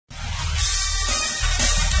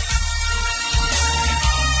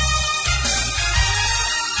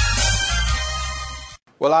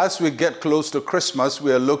Well, as we get close to Christmas,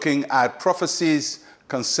 we are looking at prophecies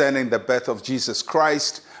concerning the birth of Jesus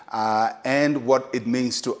Christ and what it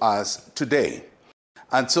means to us today.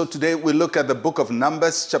 And so today we look at the book of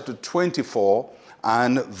Numbers, chapter 24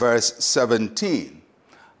 and verse 17.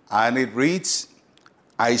 And it reads,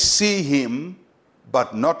 I see him,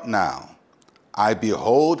 but not now. I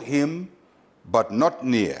behold him, but not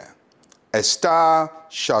near. A star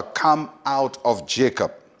shall come out of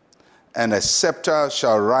Jacob, and a scepter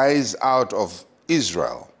shall rise out of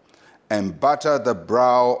Israel, and batter the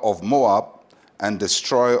brow of Moab, and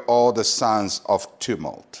destroy all the sons of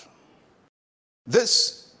tumult.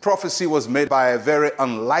 This prophecy was made by a very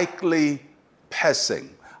unlikely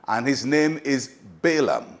person, and his name is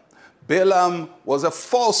Balaam. Balaam was a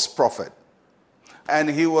false prophet, and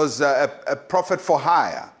he was a prophet for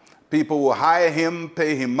hire. People will hire him,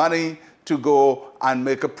 pay him money to go and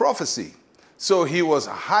make a prophecy. So he was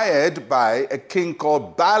hired by a king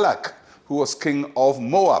called Balak, who was king of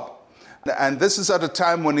Moab. And this is at a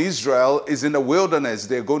time when Israel is in the wilderness.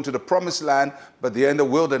 They're going to the promised land, but they're in the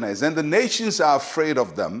wilderness. And the nations are afraid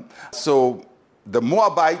of them. So the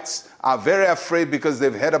Moabites are very afraid because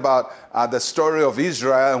they've heard about the story of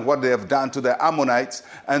Israel and what they have done to the Ammonites.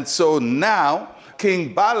 And so now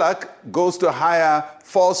King Balak goes to hire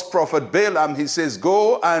false prophet Balaam. He says,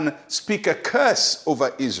 go and speak a curse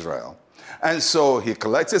over Israel. And so he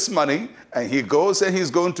collects his money and he goes and he's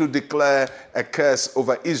going to declare a curse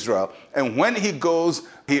over Israel. And when he goes,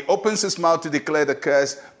 he opens his mouth to declare the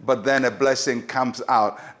curse, but then a blessing comes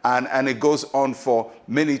out. And it goes on for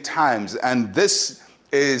many times. And this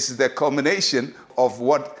is the culmination of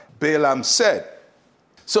what Balaam said.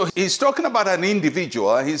 So he's talking about an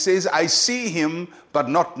individual. He says, I see him, but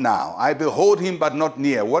not now. I behold him, but not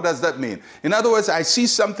near. What does that mean? In other words, I see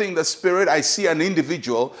something in the spirit. I see an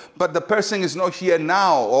individual, but the person is not here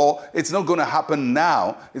now, or it's not going to happen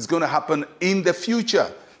now. It's going to happen in the future.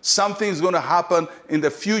 Something is going to happen in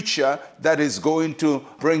the future that is going to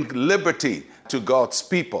bring liberty to God's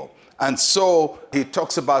people. And so he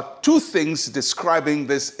talks about two things describing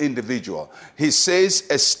this individual. He says,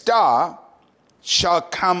 a star shall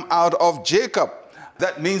come out of Jacob.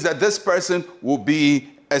 That means that this person will be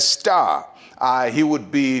a star. He would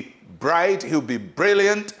be bright, he would be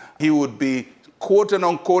brilliant, he would be quote and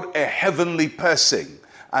unquote a heavenly person.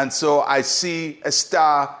 And so I see a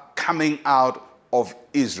star coming out of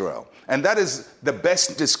Israel. And that is the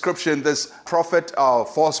best description this prophet or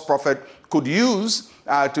false prophet could use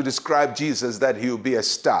to describe Jesus, that he would be a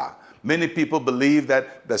star. Many people believe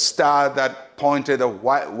that the star that pointed the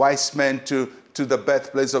wise men to the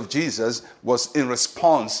birthplace of Jesus was in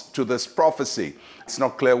response to this prophecy. It's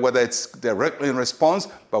not clear whether it's directly in response,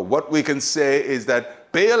 but what we can say is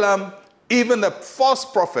that Balaam, even the false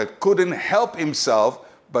prophet, couldn't help himself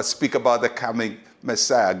but speak about the coming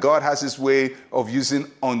Messiah. God has his way of using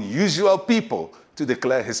unusual people to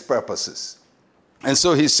declare his purposes. And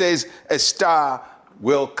so he says, a star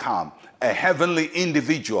will come, a heavenly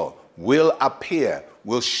individual will appear,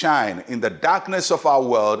 will shine. In the darkness of our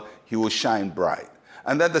world, he will shine bright.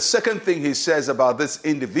 And then the second thing he says about this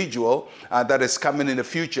individual that is coming in the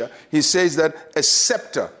future, he says that a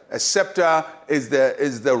scepter is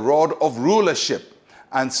the rod of rulership.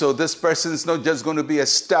 And so this person is not just going to be a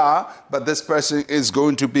star, but this person is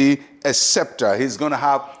going to be a scepter. He's going to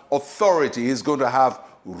have authority. He's going to have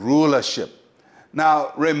rulership.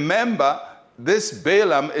 Now, remember, this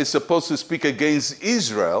Balaam is supposed to speak against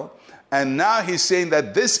Israel. And now he's saying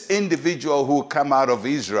that this individual who will come out of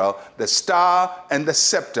Israel, the star and the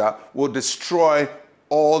scepter, will destroy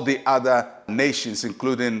all the other nations,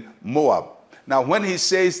 including Moab. Now, when he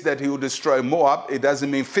says that he will destroy Moab, it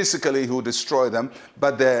doesn't mean physically he will destroy them,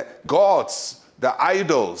 but the gods, the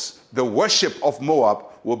idols, the worship of Moab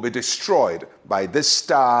will be destroyed by this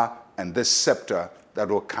star and this scepter that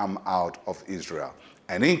will come out of Israel.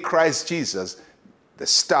 And in Christ Jesus, the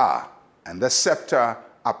star and the scepter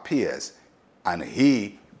appears, and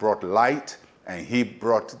he brought light and he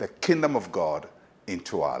brought the kingdom of God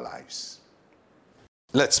into our lives.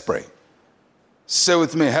 Let's pray. Say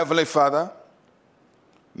with me, Heavenly Father,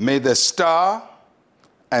 may the star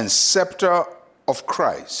and scepter of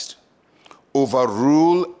Christ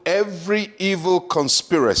overrule every evil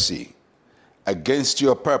conspiracy against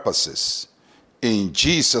your purposes. In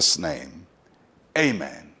Jesus' name,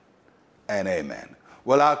 amen and amen.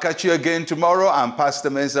 Well, I'll catch you again tomorrow. I'm Pastor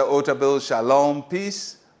Mensa, Otabil. Shalom,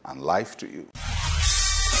 peace, and life to you.